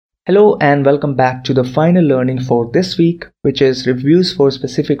Hello and welcome back to the final learning for this week, which is reviews for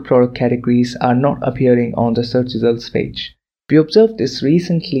specific product categories are not appearing on the search results page. We observed this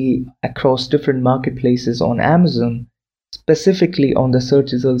recently across different marketplaces on Amazon, specifically on the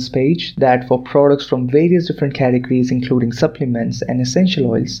search results page, that for products from various different categories including supplements and essential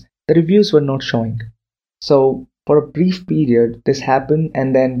oils, the reviews were not showing. So for a brief period this happened,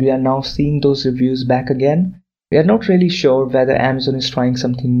 and then we are now seeing those reviews back again. We are not really sure whether Amazon is trying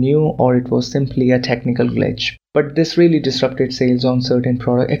something new or it was simply a technical glitch. But this really disrupted sales on certain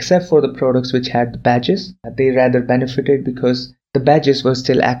products, except for the products which had the badges. They rather benefited because the badges were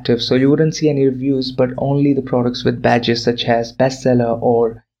still active, so you wouldn't see any reviews, but only the products with badges such as bestseller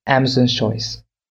or Amazon's choice.